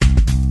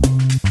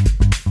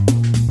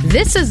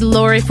This is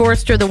Lori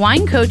Forster, the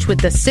wine coach with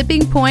The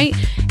Sipping Point,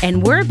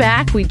 and we're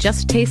back. We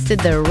just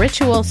tasted the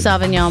Ritual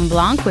Sauvignon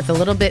Blanc with a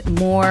little bit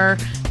more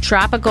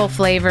tropical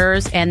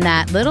flavors and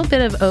that little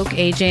bit of oak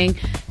aging.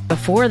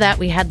 Before that,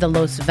 we had the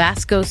Los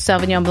Vascos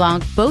Sauvignon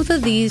Blanc. Both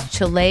of these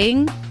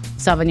Chilean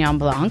Sauvignon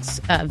Blancs,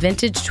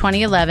 vintage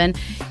 2011.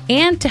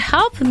 And to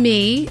help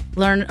me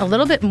learn a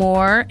little bit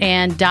more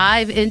and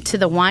dive into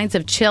the wines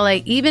of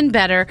Chile even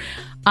better,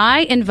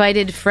 I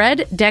invited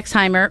Fred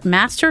Dexheimer,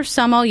 Master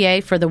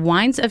Sommelier for the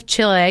Wines of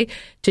Chile,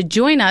 to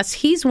join us.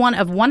 He's one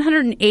of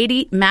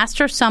 180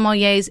 Master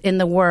Sommeliers in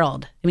the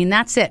world. I mean,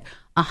 that's it.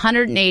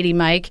 180,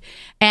 Mike.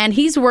 And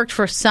he's worked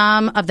for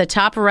some of the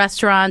top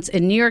restaurants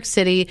in New York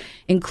City,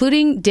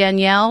 including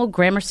Danielle,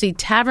 Gramercy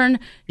Tavern,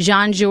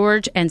 Jean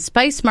Georges, and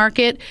Spice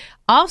Market.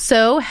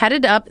 Also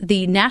headed up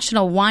the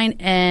National Wine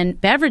and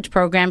Beverage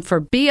Program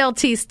for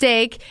BLT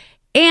Steak.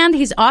 And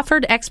he's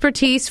offered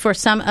expertise for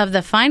some of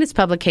the finest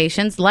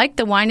publications like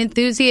The Wine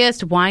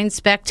Enthusiast, Wine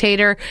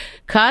Spectator,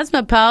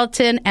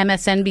 Cosmopolitan,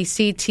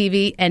 MSNBC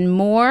TV, and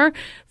more.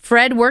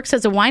 Fred works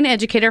as a wine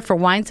educator for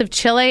Wines of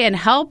Chile and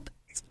helps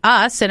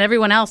us and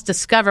everyone else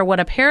discover what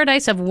a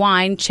paradise of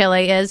wine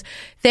Chile is.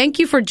 Thank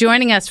you for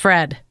joining us,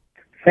 Fred.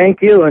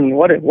 Thank you, and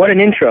what an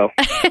intro.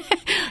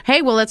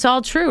 Hey, well, it's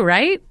all true,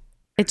 right?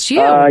 It's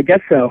you. I guess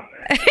so.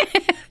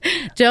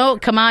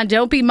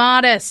 Don't be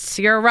modest.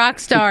 You're a rock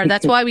star.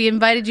 That's why we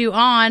invited you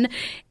on.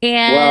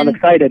 And well, I'm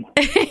excited.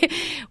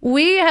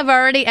 We have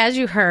already, as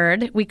you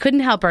heard, we couldn't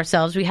help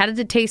ourselves. We had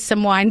to taste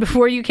some wine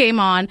before you came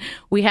on.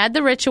 We had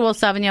the Ritual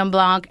Sauvignon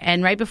Blanc,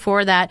 and right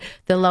before that,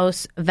 the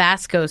Los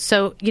Vascos.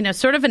 So,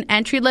 sort of an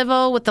entry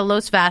level with the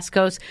Los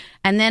Vascos,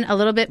 and then a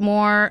little bit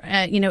more,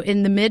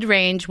 in the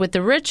mid-range with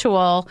the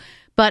Ritual.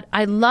 But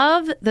I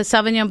love the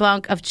Sauvignon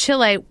Blanc of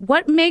Chile.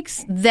 What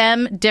makes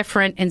them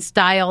different in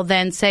style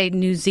than, say,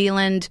 New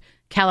Zealand,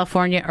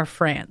 California, or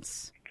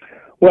France?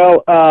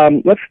 Well,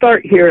 let's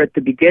start here at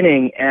the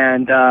beginning.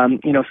 And,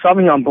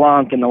 Sauvignon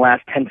Blanc in the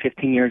last 10,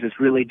 15 years is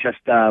really just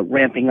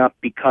ramping up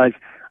because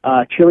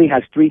Chile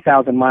has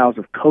 3,000 miles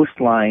of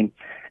coastline.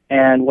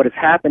 And what has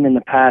happened in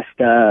the past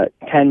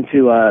 10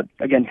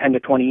 to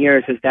 20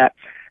 years is that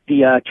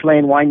the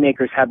Chilean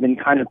winemakers have been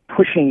kind of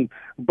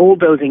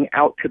bulldozing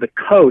out to the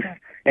coast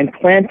and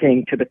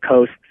planting to the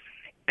coast.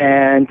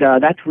 And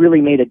that's really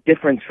made a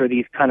difference for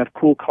these kind of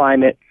cool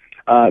climate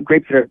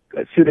grapes that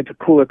are suited to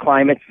cooler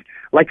climates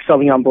like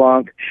Sauvignon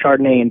Blanc,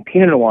 Chardonnay, and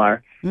Pinot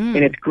Noir. And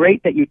it's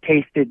great that you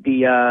tasted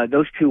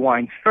those two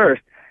wines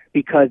first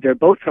because they're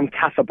both from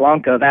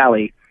Casablanca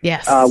Valley,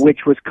 yes,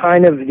 which was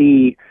kind of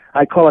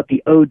I call it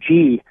the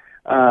OG,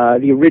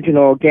 the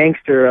original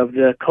gangster of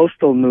the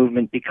coastal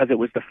movement because it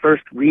was the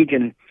first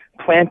region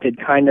planted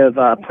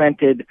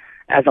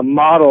as a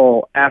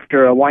model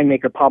after a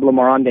winemaker, Pablo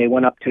Morande,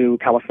 went up to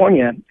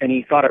California, and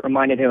he thought it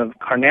reminded him of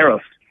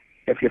Carneros,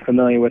 if you're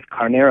familiar with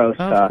Carneros.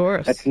 Of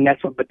course. That's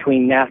nestled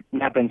between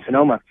Napa and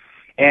Sonoma.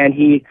 And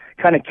he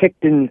kind of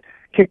kicked and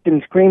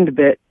screamed a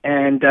bit,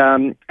 and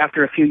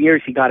after a few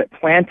years, he got it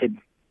planted.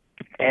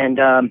 And,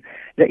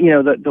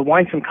 the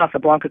wines from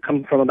Casablanca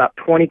come from about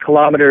 20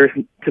 kilometers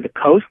to the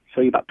coast,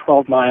 so about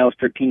 12 miles,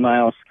 13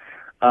 miles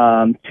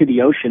to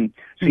the ocean.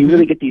 So you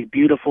really get these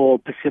beautiful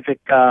Pacific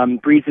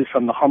breezes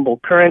from the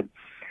Humboldt Current,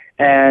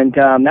 and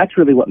that's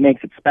really what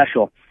makes it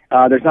special.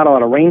 There's not a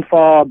lot of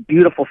rainfall,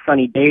 beautiful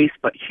sunny days,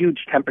 but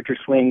huge temperature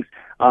swings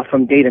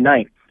from day to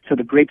night. So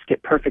the grapes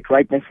get perfect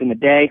ripeness in the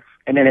day,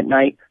 and then at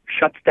night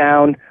shuts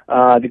down.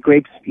 The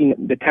grapes,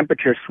 the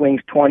temperature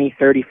swings 20,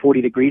 30,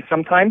 40 degrees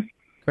sometimes.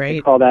 Great.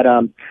 We call that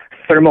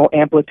thermal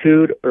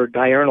amplitude or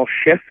diurnal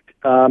shift.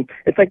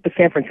 It's like the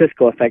San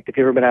Francisco effect. If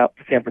you've ever been out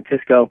to San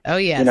Francisco, oh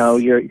yes,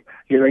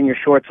 you're in your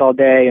shorts all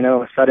day.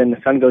 All of a sudden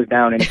the sun goes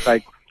down, and it's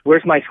like,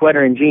 where's my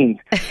sweater and jeans?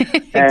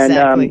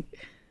 Exactly.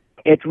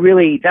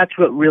 And that's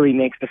what really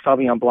makes the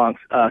Sauvignon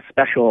Blancs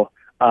special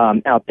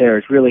out there.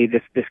 Is really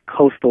this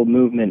coastal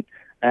movement.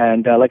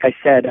 And like I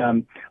said,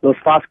 Los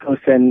Vascos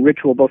and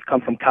Ritual both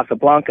come from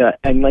Casablanca,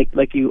 and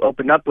like you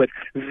opened up with,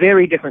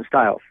 very different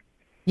styles.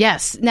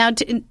 Yes. Now,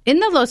 in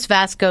the Los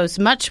Vascos,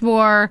 much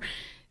more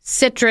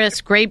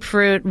citrus,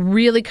 grapefruit,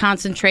 really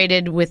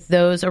concentrated with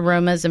those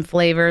aromas and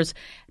flavors.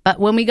 But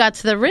when we got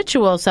to the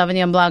Ritual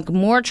Sauvignon Blanc,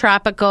 more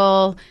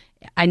tropical.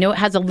 I know it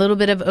has a little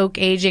bit of oak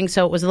aging,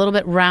 so it was a little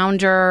bit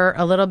rounder,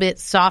 a little bit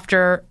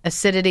softer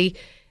acidity.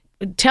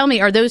 Tell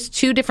me, are those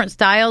two different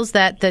styles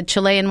that the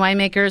Chilean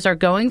winemakers are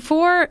going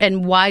for,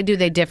 and why do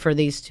they differ,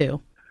 these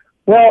two?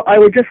 Well, I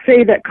would just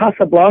say that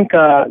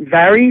Casablanca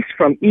varies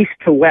from east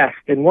to west,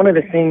 and one of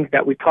the things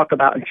that we talk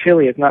about in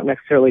Chile is not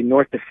necessarily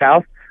north to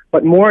south,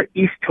 but more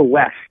east to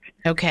west.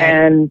 Okay.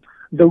 And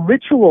the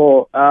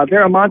Ritual,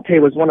 Veramonte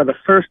was one of the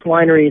first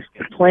wineries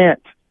to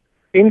plant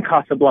in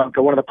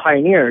Casablanca, one of the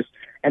pioneers,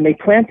 and they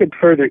planted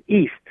further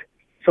east.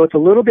 So it's a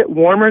little bit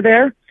warmer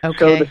there. Okay.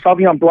 So the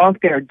Sauvignon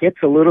Blanc there gets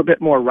a little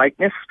bit more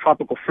ripeness,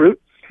 tropical fruit.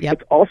 Yep.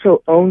 It's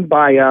also owned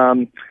by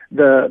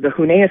the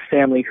Huneeus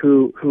family,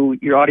 who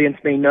your audience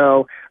may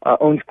know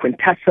owns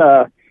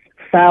Quintessa,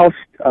 Faust.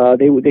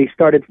 They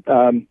started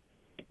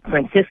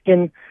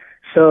Franciscan.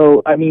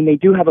 So, I mean, they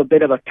do have a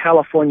bit of a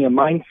California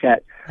mindset,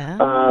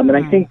 and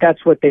I think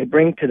that's what they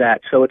bring to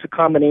that. So it's a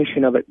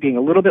combination of it being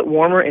a little bit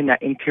warmer in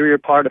that interior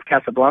part of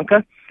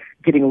Casablanca,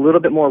 getting a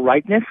little bit more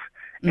ripeness,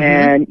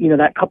 and, you know,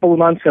 that couple of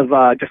months of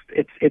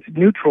it's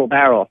neutral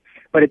barrel,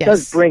 but it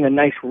does bring a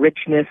nice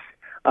richness.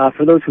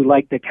 For those who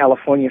like the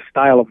California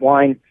style of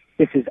wine,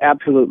 this is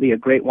absolutely a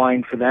great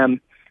wine for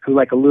them, who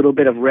like a little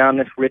bit of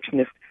roundness,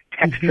 richness,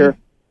 texture.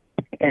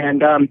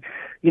 And,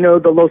 you know,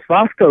 the Los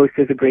Vascos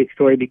is a great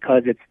story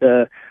because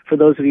for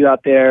those of you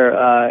out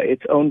there,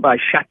 it's owned by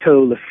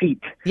Chateau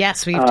Lafite.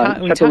 Yes, we Chateau talked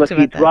Lafite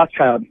about that.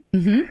 Rothschild.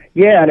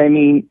 Yeah, and I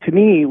mean, to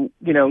me,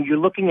 you know, you're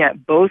looking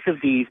at both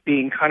of these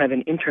being kind of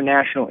an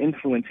international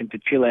influence into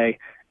Chile.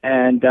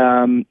 And,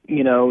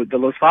 you know, the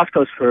Los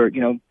Vascos for,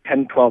 you know,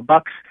 $10,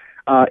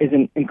 $12 is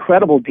an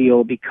incredible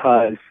deal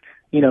because,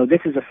 you know,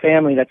 this is a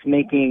family that's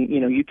making,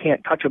 you know, you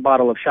can't touch a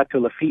bottle of Chateau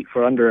Lafite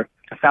for under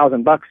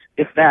 $1,000,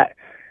 if that.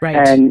 Right.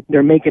 And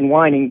they're making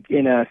wine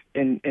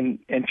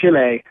in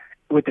Chile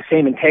with the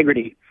same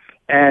integrity.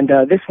 And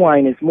this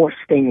wine is more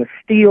stainless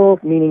steel,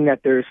 meaning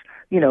that there's,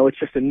 you know, it's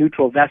just a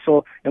neutral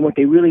vessel. And what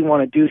they really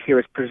want to do here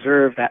is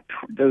preserve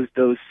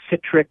those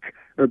citric,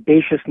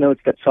 herbaceous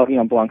notes that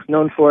Sauvignon Blanc's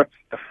known for,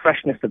 the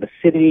freshness of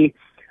acidity.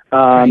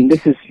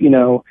 This is, you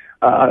know,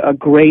 a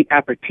great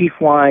aperitif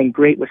wine,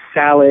 great with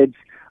salads,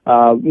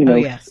 you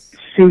know,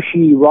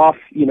 sushi, raw,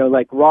 you know,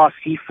 like raw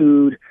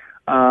seafood.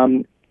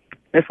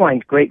 This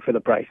wine's great for the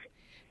price.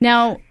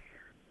 Now,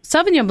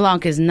 Sauvignon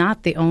Blanc is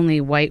not the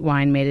only white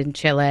wine made in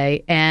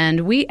Chile,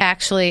 and we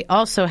actually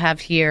also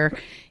have here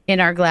in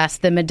our glass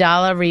the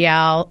Medalla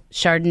Real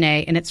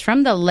Chardonnay, and it's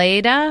from the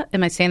Lleida,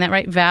 am I saying that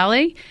right,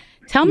 Valley?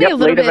 Tell me a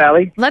little bit.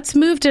 Valley. Let's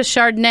move to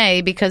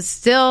Chardonnay because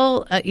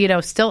still, you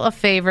know, still a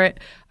favorite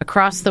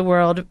across the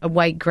world, a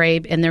white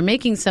grape, and they're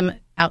making some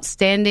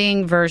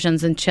outstanding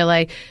versions in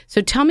Chile. So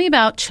tell me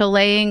about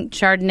Chilean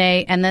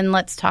Chardonnay, and then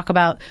let's talk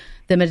about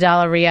the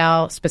Medalla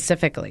Real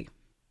specifically.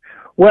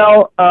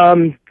 Well,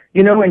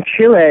 you know, in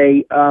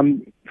Chile,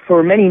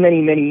 for many,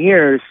 many, many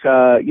years,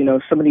 you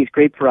know, some of these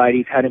grape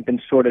varieties hadn't been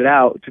sorted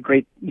out.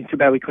 It's too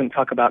bad we couldn't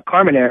talk about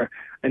Carmenere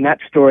in that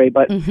story.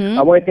 But one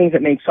of the things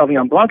that made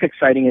Sauvignon Blanc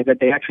exciting is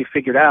that they actually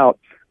figured out,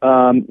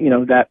 you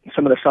know, that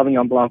some of the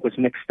Sauvignon Blanc was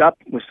mixed up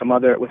with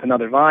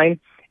another vine,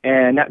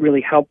 and that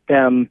really helped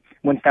them,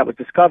 once that was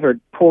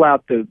discovered, pull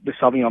out the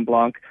Sauvignon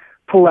Blanc,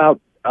 pull out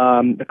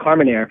the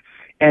Carmenere.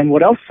 And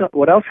what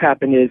else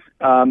happened is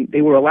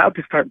they were allowed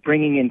to start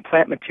bringing in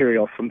plant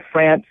material from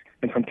France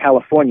and from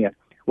California,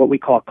 what we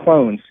call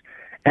clones.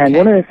 And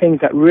one of the things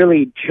that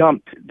really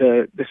jumped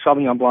the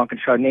Sauvignon Blanc and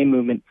Chardonnay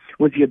movement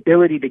was the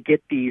ability to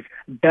get these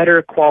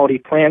better quality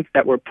plants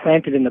that were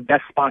planted in the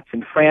best spots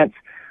in France,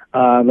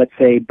 let's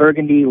say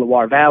Burgundy,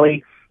 Loire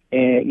Valley,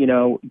 and, you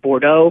know,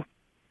 Bordeaux,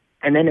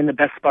 and then in the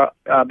best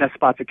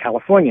spots of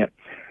California.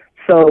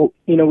 So,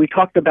 you know, we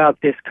talked about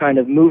this kind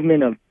of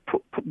movement of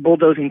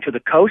bulldozing to the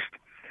coast.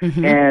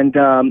 And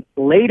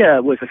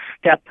Lleida was a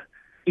step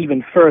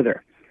even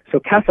further. So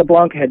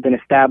Casablanca had been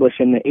established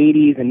in the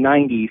 80s and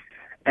 90s,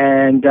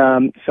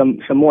 and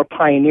some more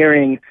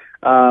pioneering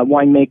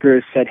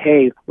winemakers said,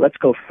 hey, let's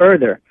go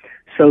further.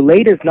 So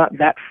Lleida's not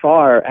that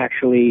far,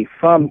 actually,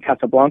 from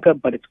Casablanca,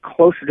 but it's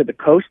closer to the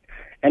coast,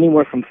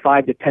 anywhere from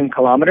 5 to 10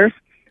 kilometers.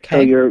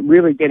 So you're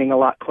really getting a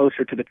lot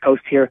closer to the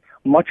coast here,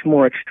 much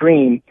more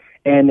extreme.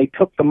 And they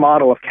took the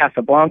model of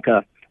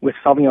Casablanca with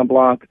Sauvignon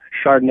Blanc,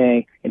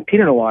 Chardonnay, and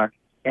Pinot Noir,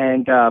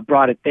 and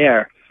brought it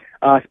there.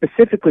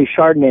 Specifically,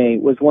 Chardonnay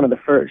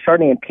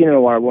and Pinot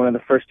Noir were one of the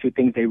first two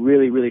things they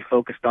really, really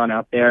focused on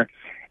out there.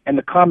 And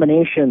the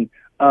combination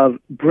of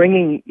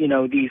bringing, you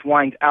know, these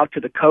wines out to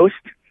the coast,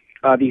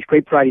 these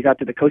grape varieties out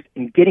to the coast,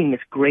 and getting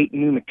this great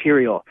new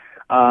material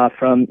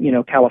from, you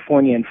know,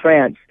 California and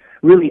France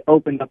really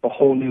opened up a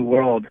whole new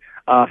world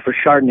for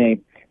Chardonnay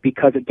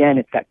because, again,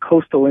 it's that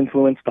coastal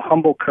influence, the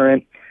humble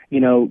current, you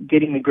know,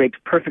 getting the grapes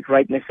perfect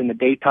ripeness in the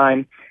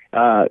daytime,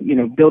 you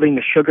know, building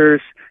the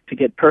sugars to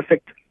get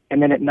perfect,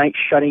 and then at night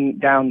shutting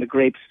down the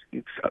grapes,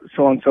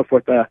 so on and so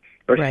forth,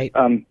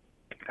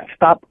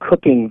 stop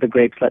cooking the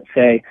grapes, let's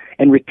say,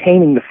 and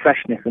retaining the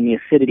freshness and the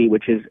acidity,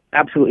 which is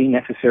absolutely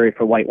necessary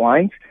for white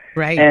wines.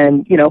 Right.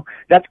 And, you know,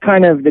 that's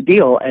kind of the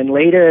deal. And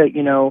Lleida,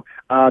 you know,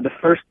 the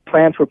first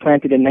plants were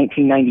planted in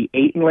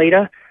 1998 in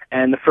Lleida,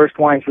 and the first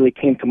wines really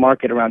came to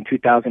market around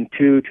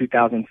 2002,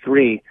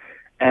 2003.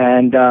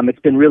 And it's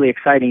been really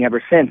exciting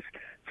ever since.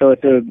 So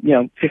it's a, you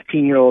know,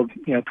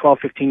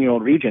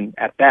 15-year-old region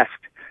at best.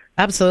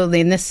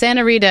 Absolutely. And the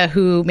Santa Rita,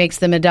 who makes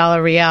the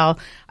Medalla Real,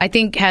 I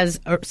think has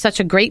such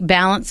a great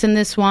balance in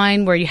this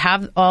wine where you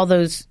have all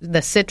the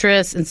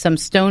citrus and some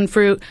stone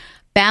fruit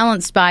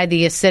balanced by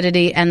the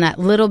acidity and that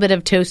little bit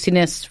of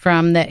toastiness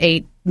from the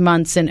 8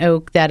 months in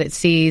oak that it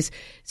sees.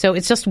 So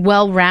it's just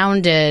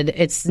well-rounded.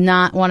 It's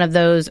not one of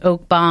those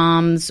oak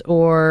bombs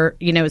or,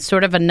 you know, it's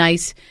sort of a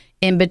nice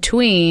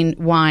in-between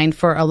wine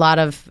for a lot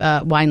of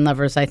wine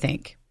lovers, I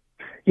think.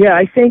 Yeah,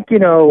 I think,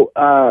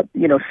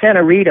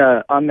 Santa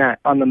Rita on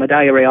the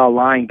Medalla Real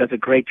line does a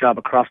great job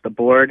across the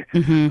board.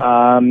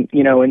 And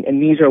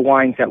these are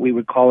wines that we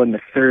would call in the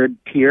third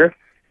tier.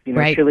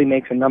 Right. Chile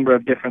makes a number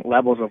of different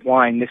levels of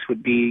wine. This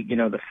would be,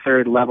 the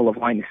third level of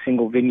wine, the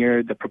single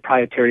vineyard, the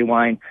proprietary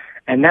wine.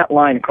 And that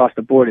line across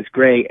the board is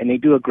great, and they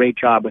do a great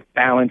job with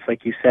balance,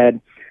 like you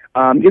said.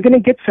 You're going to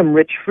get some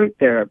rich fruit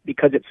there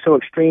because it's so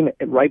extreme.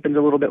 It ripens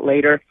a little bit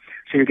later,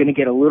 so you're going to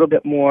get a little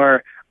bit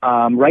more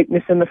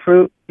ripeness in the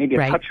fruit, maybe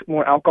a touch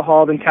more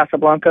alcohol than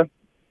Casablanca.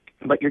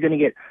 But you're going to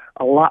get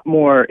a lot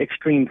more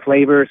extreme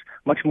flavors,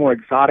 much more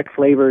exotic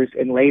flavors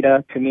in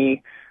Leda, to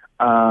me.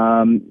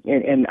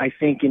 And I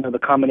think, the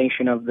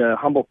combination of the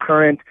humble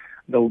current,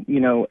 and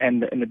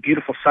the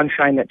beautiful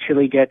sunshine that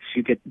Chile gets,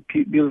 you get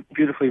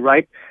beautifully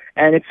ripe.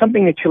 And it's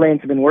something that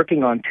Chileans have been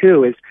working on,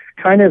 too, is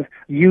kind of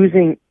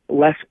using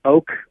less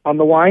oak on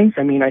the wines.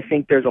 I mean, I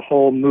think there's a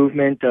whole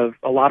movement of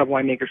a lot of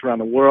winemakers around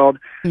the world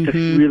just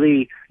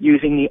really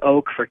using the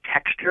oak for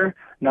texture,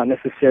 not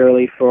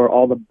necessarily for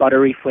all the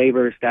buttery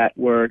flavors that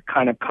were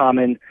kind of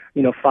common,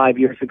 5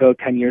 years ago,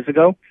 10 years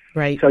ago.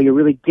 Right. So you're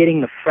really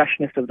getting the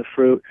freshness of the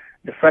fruit,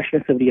 the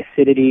freshness of the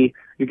acidity.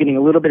 You're getting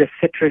a little bit of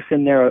citrus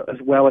in there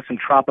as well as some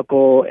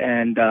tropical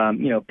and,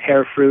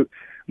 pear fruit.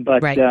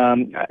 But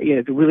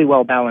it's a really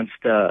well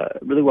balanced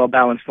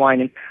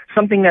wine, and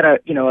something that a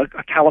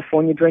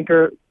California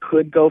drinker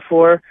could go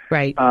for.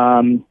 Right.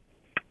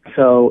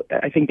 So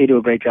I think they do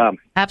a great job.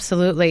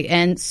 Absolutely,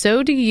 and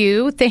so do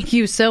you. Thank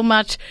you so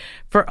much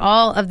for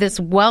all of this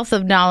wealth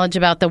of knowledge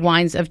about the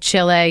wines of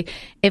Chile.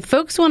 If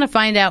folks want to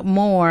find out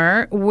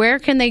more, where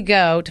can they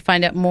go to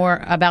find out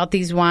more about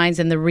these wines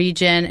in the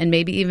region, and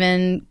maybe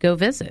even go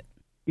visit?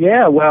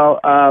 Yeah, well,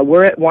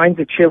 we're at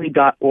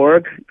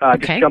winesofchile.org.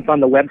 Just jump on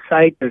the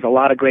website. There's a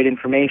lot of great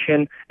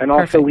information. And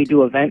also we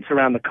do events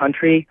around the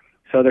country.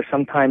 So there's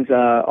sometimes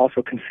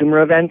also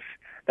consumer events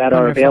that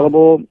are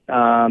available.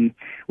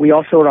 We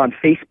also are on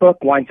Facebook,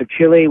 Wines of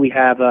Chile. We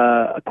have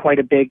quite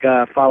a big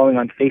following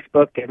on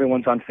Facebook.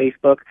 Everyone's on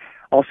Facebook.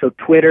 Also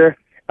Twitter,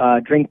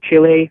 Drink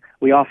Chile.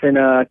 We often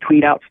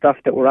tweet out stuff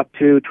that we're up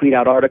to, tweet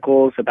out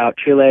articles about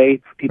Chile.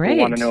 People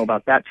want to know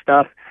about that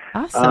stuff.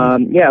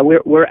 Awesome.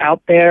 We're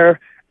out there.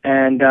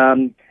 And,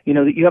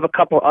 you have a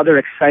couple other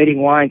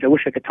exciting wines. I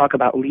wish I could talk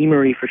about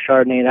Limery for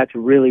Chardonnay. That's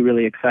really,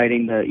 really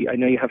exciting. I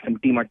know you have some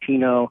Di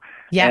Martino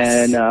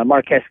and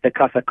Marques de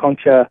Casa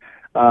Concha.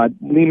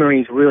 Limery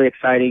is really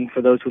exciting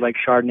for those who like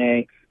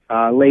Chardonnay.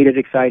 Leda is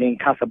exciting.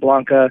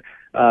 Casablanca.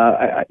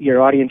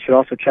 Your audience should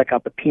also check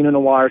out the Pinot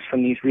Noirs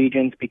from these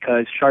regions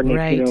because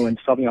Chardonnay, Pinot, and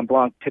Sauvignon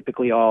Blanc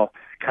typically all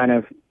kind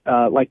of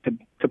like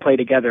to play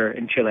together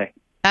in Chile.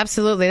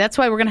 Absolutely. That's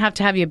why we're going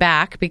to have you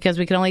back because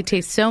we can only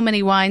taste so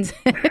many wines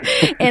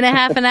in a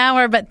half an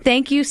hour. But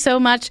thank you so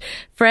much,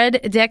 Fred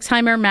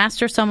Dexheimer,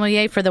 Master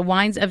Sommelier for the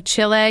Wines of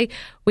Chile.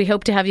 We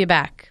hope to have you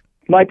back.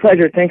 My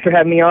pleasure. Thanks for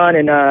having me on,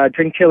 and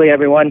drink Chile,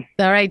 everyone.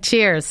 All right.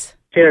 Cheers.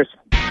 Cheers.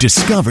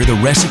 Discover the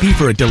recipe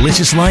for a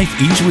delicious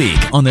life each week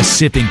on The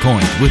Sipping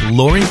Point with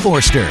Lori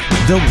Forster,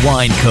 the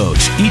Wine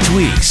Coach. Each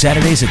week,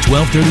 Saturdays at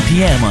 12:30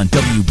 p.m. on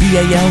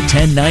WBAL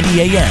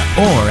 1090 AM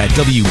or at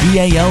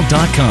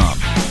WBAL.com.